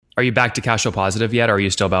Are you back to cash flow positive yet? Or are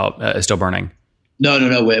you still still burning? No.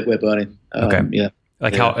 We're burning. Okay. Yeah.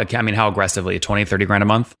 How aggressively? 20, 30 grand a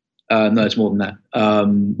month? No, it's more than that.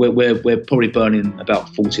 We're probably burning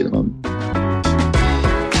about 40 at the moment.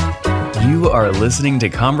 You are listening to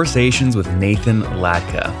Conversations with Nathan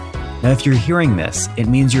Latka. Now, if you're hearing this, it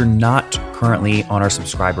means you're not currently on our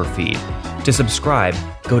subscriber feed. To subscribe,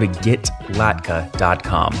 go to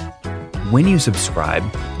getlatka.com. When you subscribe,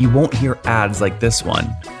 you won't hear ads like this one.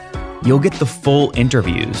 You'll get the full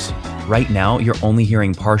interviews. Right now, you're only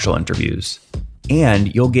hearing partial interviews.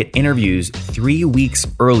 And you'll get interviews 3 weeks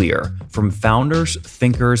earlier from founders,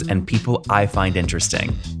 thinkers, and people I find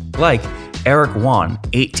interesting. Like Eric Yuan,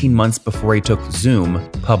 18 months before he took Zoom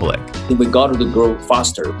public. We got to grow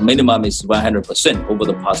faster. Minimum is 100% over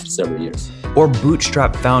the past several years. Or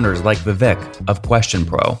bootstrap founders like Vivek of Question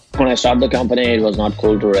Pro. When I started the company, it was not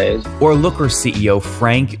cool to raise. Or Looker CEO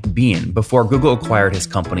Frank Bean before Google acquired his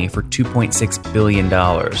company for $2.6 billion.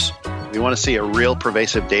 We want to see a real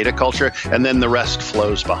pervasive data culture, and then the rest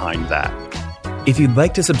flows behind that. If you'd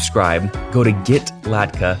like to subscribe, go to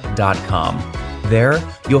getlatka.com. There,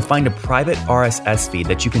 you'll find a private RSS feed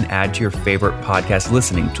that you can add to your favorite podcast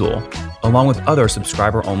listening tool, along with other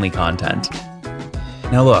subscriber-only content.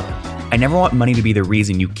 Now look, I never want money to be the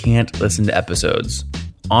reason you can't listen to episodes.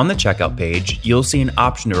 On the checkout page, you'll see an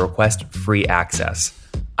option to request free access.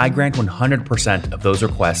 I grant 100% of those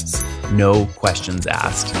requests, no questions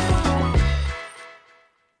asked.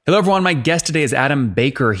 Hello, everyone. My guest today is Adam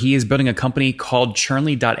Baker. He is building a company called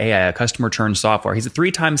Churnly.ai, a customer churn software. He's a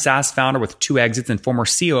 3-time SaaS founder with 2 exits and former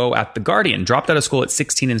COO at The Guardian. Dropped out of school at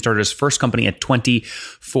 16 and started his first company at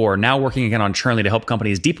 24. Now working again on Churnly to help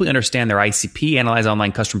companies deeply understand their ICP, analyze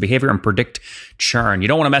online customer behavior, and predict churn. You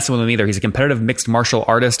don't want to mess with him either. He's a competitive mixed martial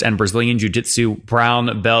artist and Brazilian Jiu-Jitsu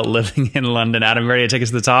brown belt living in London. Adam, ready to take us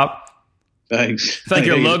to the top? Thanks. I feel like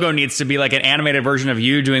your logo needs to be like an animated version of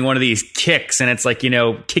you doing one of these kicks, and it's like,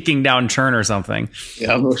 kicking down churn or something.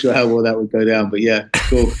 Yeah, I'm not sure how well that would go down, but yeah,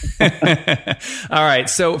 cool. All right.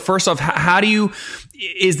 So first off,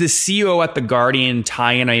 is the CEO at The Guardian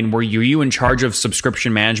tie-in? I mean, were you in charge of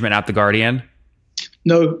subscription management at The Guardian?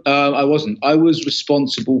 No, I wasn't. I was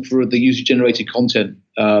responsible for the user-generated content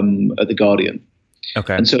at The Guardian.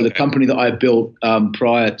 Okay. And so the company that I built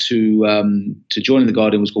prior to joining The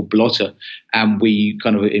Guardian was called Blotter, and we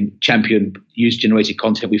kind of championed user-generated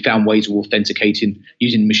content. We found ways of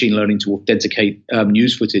using machine learning to authenticate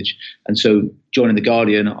news footage. And so joining The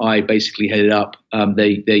Guardian, I basically headed up their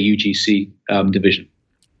UGC division.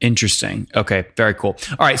 Interesting. Okay, very cool.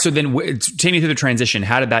 All right, so then take me through the transition.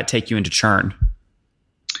 How did that take you into churn?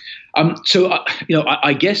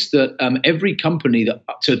 I guess that every company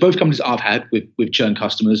both companies that I've had with churn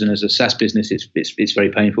customers, and as a SaaS business, it's very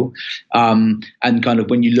painful. And kind of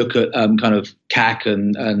when you look at kind of CAC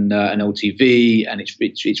and LTV, and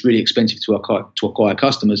it's really expensive to acquire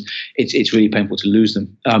customers, it's really painful to lose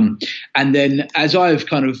them. And then as I've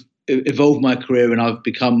kind of evolved my career and I've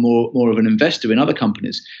become more of an investor in other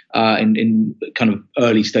companies, in kind of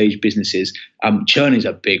early stage businesses, churn is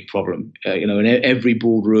a big problem. In every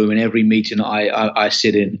boardroom, in every meeting I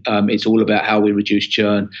sit in, it's all about how we reduce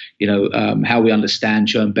churn, how we understand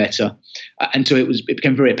churn better. And so it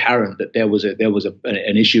became very apparent that there was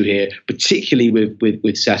an issue here, particularly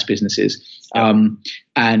with SaaS businesses. And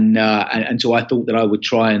so I thought that I would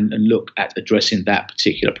try and look at addressing that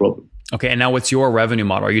particular problem. Okay, and now what's your revenue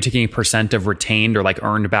model? Are you taking a percent of retained or like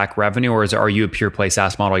earned back revenue, or are you a pure play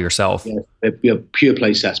SaaS model yourself? Yeah, we're a pure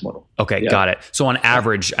play SaaS model. Okay, Got it. So on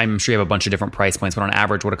average, I'm sure you have a bunch of different price points, but on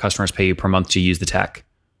average, what do customers pay you per month to use the tech?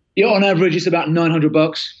 Yeah, on average, it's about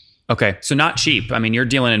 $900. Okay, so not cheap. I mean, you're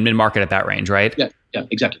dealing in mid-market at that range, right? Yeah,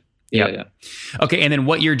 exactly. Yeah. Okay, and then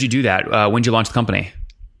what year did you do that? When did you launch the company?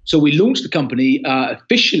 So we launched the company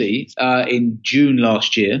officially in June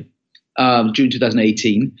last year. June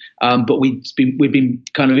 2018, but we've been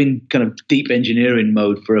kind of deep engineering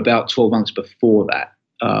mode for about 12 months before that.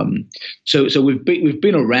 So we've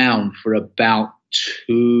been around for about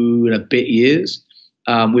 2 and a bit years.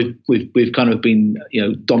 We've kind of been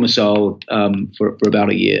domiciled for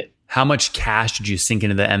about a year. How much cash did you sink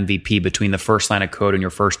into the MVP between the first line of code and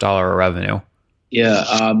your first dollar of revenue? Yeah,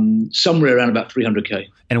 somewhere around about $300K.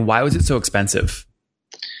 And why was it so expensive?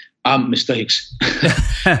 Mistakes,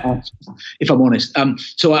 if I'm honest.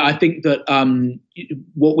 So I think that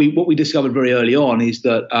what we discovered very early on is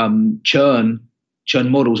that churn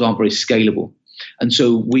models aren't very scalable. And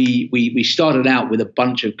so we started out with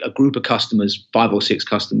a group of customers, 5 or 6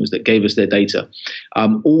 customers that gave us their data,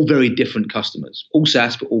 all very different customers, all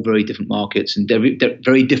SaaS, but all very different markets and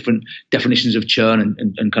very different definitions of churn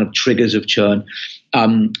and kind of triggers of churn.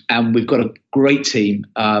 And we've got a great team,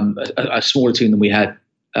 a smaller team than we had.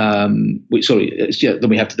 Than we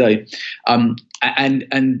have today.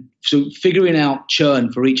 And so figuring out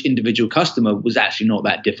churn for each individual customer was actually not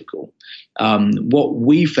that difficult. What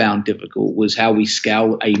we found difficult was how we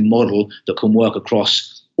scale a model that can work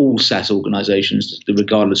across all SaaS organizations,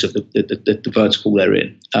 regardless of the vertical they're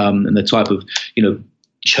in, and the type of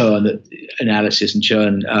churn analysis and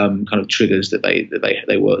churn kind of triggers that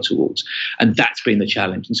they work towards. And that's been the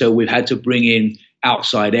challenge. And so we've had to bring in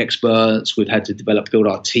outside experts. We've had to build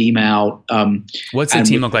our team out. What's the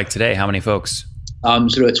team look like today? How many folks? So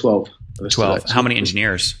there are 12. 12. How many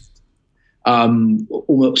engineers?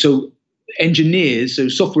 So engineers, so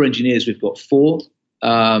software engineers, we've got 4,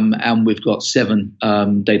 and we've got 7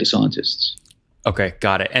 data scientists. Okay,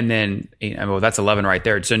 got it. And then, that's 11 right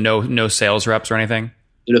there. So no sales reps or anything?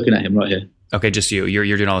 You're looking at him right here. Okay, just you.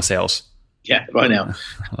 You're doing all the sales. Yeah, right now.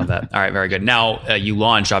 Love that. All right, very good. Now you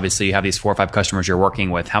launched. Obviously, you have these 4 or 5 customers you're working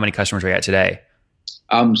with. How many customers are you at today?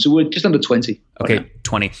 So we're just under 20. Okay, right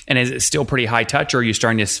 20. And is it still pretty high touch, or are you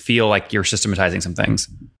starting to feel like you're systematizing some things?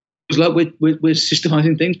 It's like we're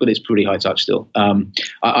systemizing things, but it's pretty high touch still.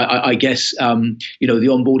 I guess the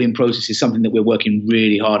onboarding process is something that we're working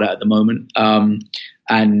really hard at the moment.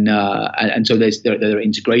 And so there are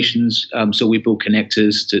integrations. So we build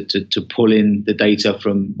connectors to pull in the data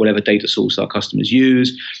from whatever data source our customers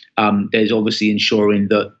use. There's obviously ensuring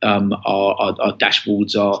that our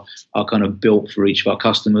dashboards are kind of built for each of our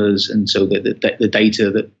customers, and so that the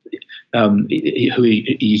data that who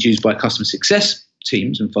is used by customer success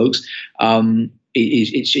teams and folks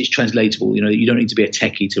it's translatable. You don't need to be a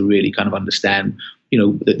techie to really kind of understand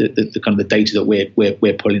the kind of the data that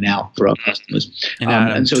we're pulling out for our customers.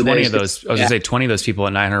 And so 20 of those, I was going to say 20 of those people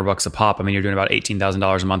at $900 a pop. I mean, you're doing about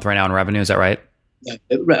 $18,000 a month right now in revenue. Is that right? Yeah,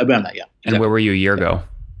 around that, yeah. And where were you a year ago?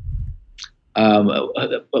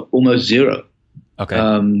 Almost 0.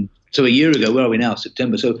 Okay. So a year ago, where are we now?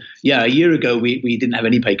 September. So yeah, a year ago we didn't have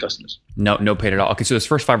any paid customers. No paid at all. Okay, so those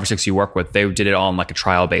first 5 or 6 you work with, they did it all on like a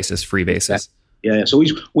trial basis, free basis. Yeah. So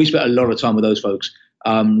we spent a lot of time with those folks.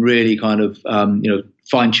 Really kind of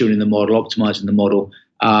fine tuning the model, optimizing the model,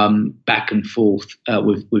 back and forth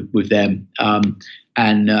with them,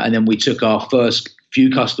 and then we took our first few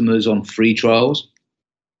customers on free trials,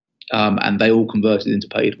 and they all converted into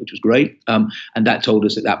paid, which was great. And that told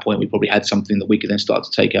us at that point we probably had something that we could then start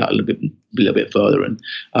to take out a little bit further. And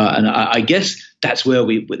I guess that's where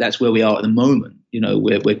we are at the moment.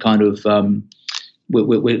 We're kind of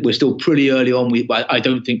we're still pretty early on. I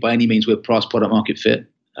don't think by any means we're past product market fit.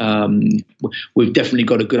 We've definitely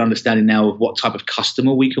got a good understanding now of what type of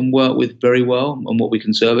customer we can work with very well and what we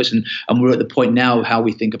can service. And we're at the point now of how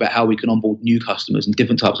we think about how we can onboard new customers and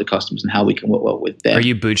different types of customers and how we can work well with them. Are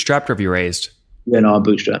you bootstrapped or have you raised? Yeah, no, I'm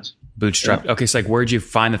bootstrapped. Bootstrapped. Yeah. Okay, so where'd you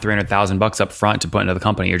find the $300,000 up front to put into the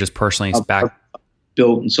company? You're just personally back.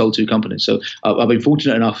 Built and sold 2 companies. So I've been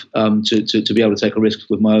fortunate enough to be able to take a risk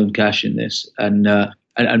with my own cash in this, and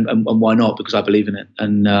why not? Because I believe in it,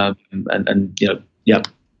 and yeah.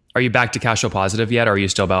 Are you back to cash flow positive yet, or are you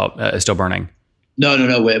still burning?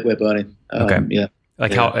 No, we're burning. Okay. Yeah.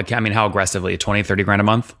 How aggressively? 20, 30 grand a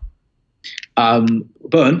month?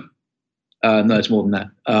 Burn? No, it's more than that.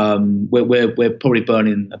 We're probably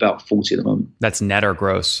burning about 40 at the moment. That's net or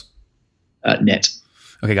gross? Net.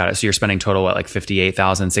 Okay, got it. So you're spending total what, like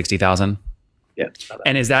 58,000, 60,000? Yeah.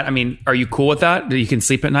 And is that, are you cool with that? You can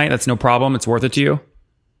sleep at night? That's no problem? It's worth it to you?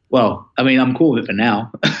 Well, I'm cool with it for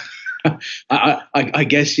now. I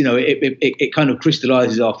guess, it kind of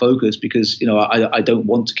crystallizes our focus because, I don't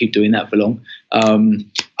want to keep doing that for long.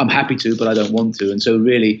 I'm happy to, but I don't want to. And so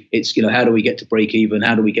really it's, how do we get to break even?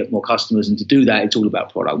 How do we get more customers? And to do that, it's all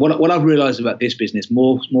about product. What I've realized about this business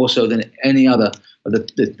more so than any other of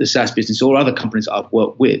the SaaS business or other companies that I've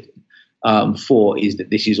worked with is that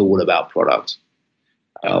this is all about product.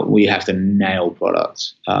 We have to nail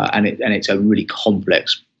products, and it's a really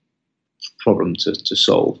complex problem to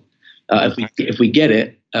solve. If we get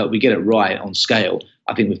it right on scale,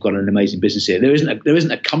 I think we've got an amazing business here. There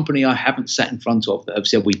isn't a company I haven't sat in front of that have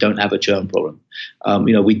said we don't have a churn problem.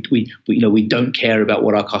 We don't care about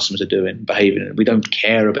what our customers are doing, behaving. We don't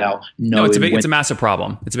care about knowing. No, it's a massive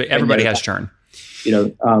problem. Everybody has churn.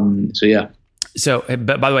 So yeah. So,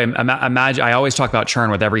 but by the way, imagine, I always talk about churn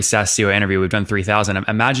with every SaaS CEO interview. We've done 3,000.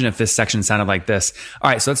 Imagine if this section sounded like this. All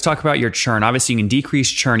right, so let's talk about your churn. Obviously, you can decrease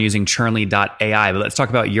churn using churnly.ai, but let's talk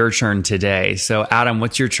about your churn today. So, Adam,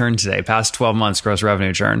 what's your churn today? Past 12 months, gross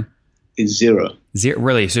revenue churn? Is 0.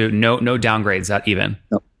 Really? So no downgrades, that even?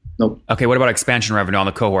 No. Okay, what about expansion revenue on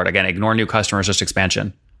the cohort? Again, ignore new customers, just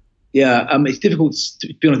expansion. Yeah, it's difficult.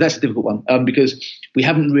 To be honest, that's a difficult one because we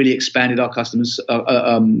haven't really expanded our customers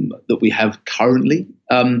that we have currently.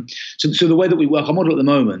 So the way that we work, our model at the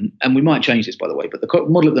moment, and we might change this by the way, but the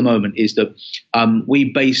model at the moment is that we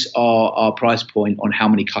base our price point on how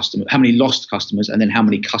many lost customers, and then how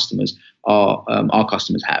many customers our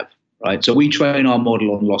customers have. Right. So we train our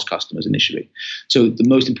model on lost customers initially. So the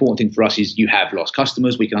most important thing for us is you have lost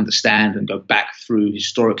customers. We can understand and go back through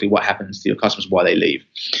historically what happens to your customers, why they leave.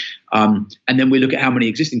 And then we look at how many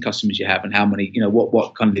existing customers you have and how many,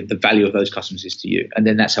 what kind of the value of those customers is to you. And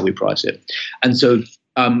then that's how we price it. And so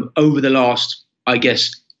over the last, I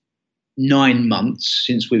guess, 9 months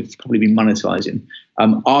since we've probably been monetizing,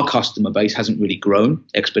 our customer base hasn't really grown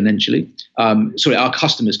exponentially. Our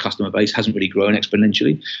customer base hasn't really grown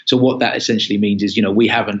exponentially. So what that essentially means is, we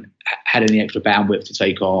haven't had any extra bandwidth to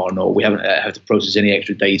take on, or we haven't had to process any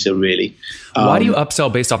extra data really. Why do you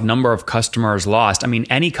upsell based off number of customers lost? I mean,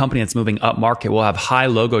 any company that's moving up market will have high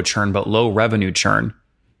logo churn, but low revenue churn.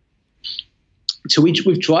 So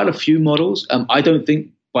we've tried a few models. I don't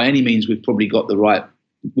think by any means we've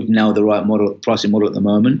nailed the right pricing model at the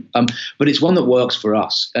moment, but it's one that works for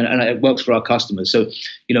us and it works for our customers. So,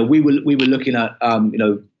 we were looking at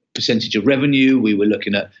percentage of revenue. We were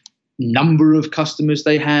looking at number of customers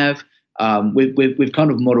they have. We've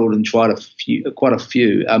kind of modeled and tried quite a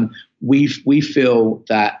few. We feel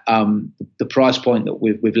that the price point that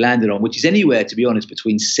we've landed on, which is anywhere, to be honest,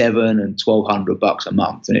 between $700 and $1,200 a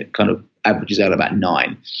month, and it kind of averages out about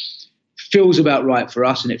 $9. Feels about right for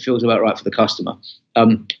us, and it feels about right for the customer.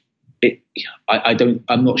 I'm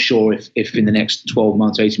not sure if in the next 12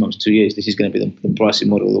 months, 18 months, 2 years, this is going to be the pricing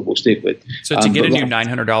model that we'll stick with. So to get a new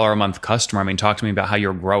 $900 a month customer, I mean, talk to me about how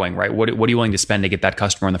you're growing, right? What are you willing to spend to get that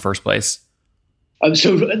customer in the first place?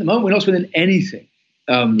 So at the moment, we're not spending anything,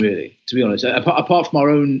 really, to be honest, apart from our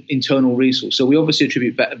own internal resource. So we obviously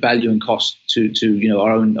attribute value and cost to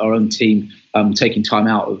our own team taking time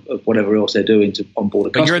out of whatever else they're doing to onboard a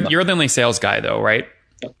customer. But you're the only sales guy, though, right?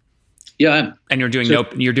 Yeah, I am. And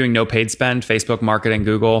you're doing no paid spend, Facebook marketing,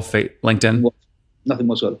 Google, LinkedIn, nothing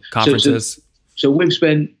whatsoever. Conferences. So we've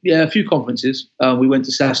spent a few conferences. We went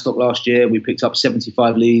to SaaStock last year. We picked up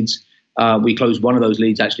 75 leads. We closed one of those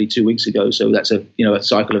leads actually 2 weeks ago. So that's a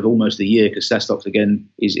cycle of almost a year, because SaaStock again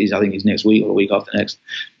is I think is next week or the week after next.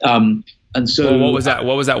 And so what was that?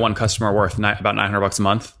 What was that one customer worth? About $900 a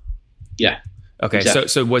month. Yeah. Okay. Exactly.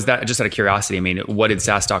 So was that, just out of curiosity, I mean, what did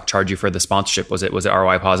SaaStock charge you for the sponsorship? Was it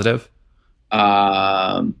ROI positive?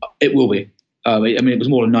 It will be. It was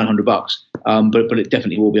more than $900, but it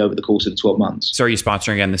definitely will be over the course of the 12 months. So are you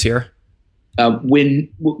sponsoring again this year? When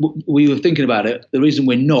we were thinking about it, the reason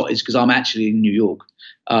we're not is because I'm actually in New York,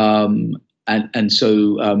 and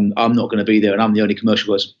so I'm not going to be there, and I'm the only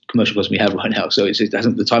commercial person we have right now. So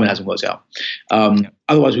the timing hasn't worked out.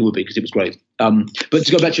 Otherwise, we would be, because it was great. But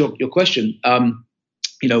to go back to your question,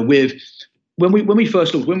 when we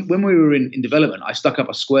first looked, when we were in development, I stuck up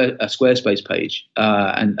a Squarespace page,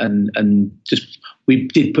 and just we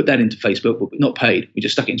did put that into Facebook, but not paid. We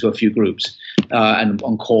just stuck it into a few groups and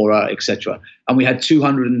on Quora, etc. And we had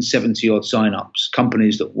 270 odd signups,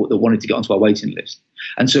 companies that wanted to get onto our waiting list.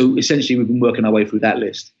 And so essentially, we've been working our way through that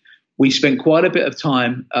list. We spent quite a bit of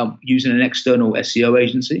time using an external SEO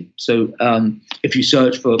agency. So if you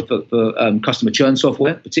search for customer churn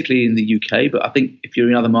software, particularly in the UK, but I think if you're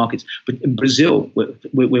in other markets, but in Brazil,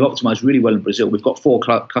 we've optimized really well in Brazil. We've got 4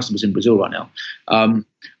 customers in Brazil right now.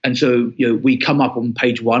 And so we come up on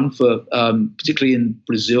page 1 for particularly in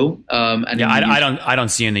Brazil. I don't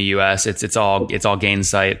see in the US. It's all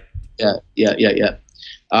Gainsight. Yeah.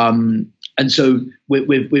 And so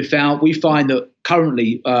we find that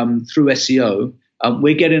currently through SEO,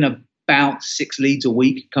 we're getting about 6 leads a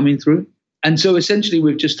week coming through. And so essentially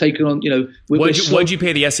we've just taken on, what'd you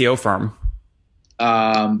pay the SEO firm?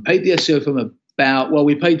 Paid the SEO firm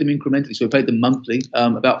we paid them incrementally. So we paid them monthly,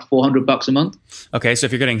 about $400 a month. Okay. So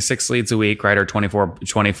if you're getting 6 leads a week, right, or 24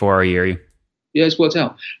 a year. Yeah, it's worked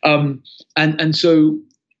out. And so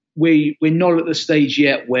we're not at the stage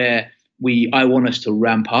yet where I want us to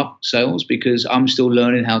ramp up sales, because I'm still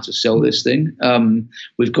learning how to sell this thing.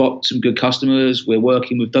 We've got some good customers. We're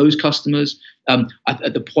working with those customers.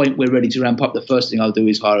 At the point we're ready to ramp up, the first thing I'll do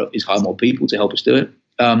is hire more people to help us do it.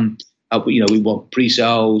 We want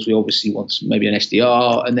pre-sales. We obviously want maybe an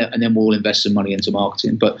SDR, and then we'll invest some money into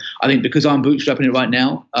marketing. But I think because I'm bootstrapping it right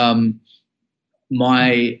now,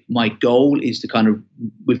 my goal is to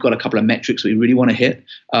we've got a couple of metrics we really want to hit,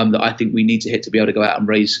 that I think we need to hit to be able to go out and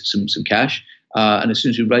raise some cash. And as soon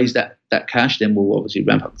as we raise that cash, then we'll obviously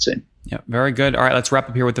ramp up the team. Yeah, very good. All right, let's wrap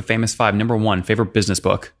up here with the famous 5. Number 1, favorite business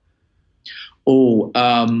book. Well,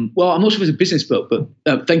 I'm not sure if it's a business book,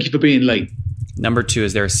 but Thank You for Being Late. Number 2,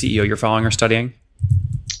 is there a CEO you're following or studying?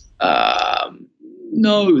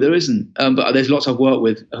 No, there isn't. But there's lots I've worked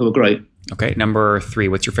with who are great. Okay. Number 3,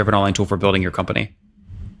 what's your favorite online tool for building your company?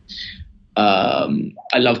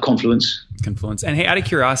 I love Confluence. Confluence. And hey, out of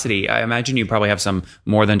curiosity, I imagine you probably have some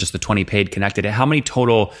more than just the 20 paid connected. How many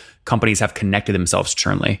total companies have connected themselves to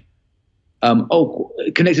Churnly?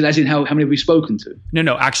 Connected as in how many have we spoken to?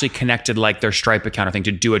 No, actually connected like their Stripe account or thing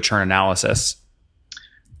to do a churn analysis.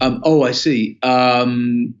 I see. I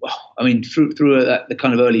mean, through the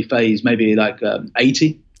kind of early phase, maybe like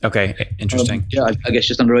 80. Okay, interesting. Yeah, I guess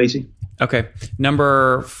just under 80. Okay.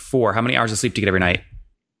 Number 4, how many hours of sleep do you get every night?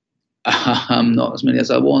 Not as many as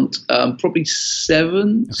I want. Probably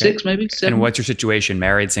 7, 6 maybe. 7. And what's your situation?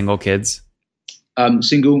 Married, single, kids?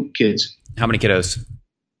 Single, kids. How many kiddos?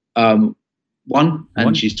 1,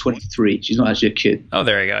 and she's 23. She's not actually a kid. Oh,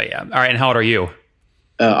 there you go. Yeah. All right. And how old are you?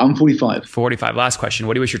 I'm 45. 45. Last question.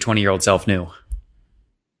 What do you wish your 20-year-old self knew?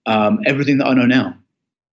 Everything that I know now.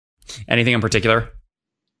 Anything in particular?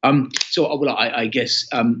 I guess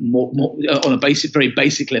more on a very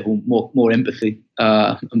basic level, more empathy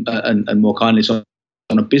and more kindness. On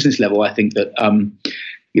a business level, I think that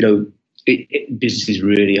business is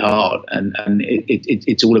really hard, and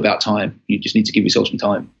it's all about time. You just need to give yourself some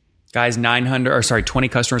time. Guys, 20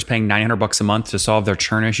 customers paying $900 a month to solve their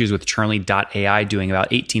churn issues with Churnly.ai, doing about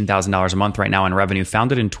 $18,000 a month right now in revenue.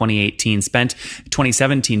 Founded in 2018, spent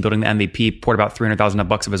 2017 building the MVP, poured about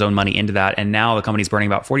 $300,000 of his own money into that, and now the company's burning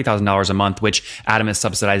about $40,000 a month, which Adam is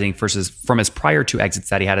subsidizing from his prior 2 exits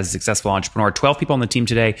that he had as a successful entrepreneur. 12 people on the team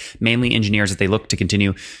today, mainly engineers, that they look to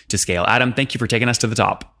continue to scale. Adam, thank you for taking us to the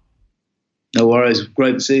top. No worries.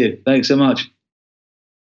 Great to see you. Thanks so much.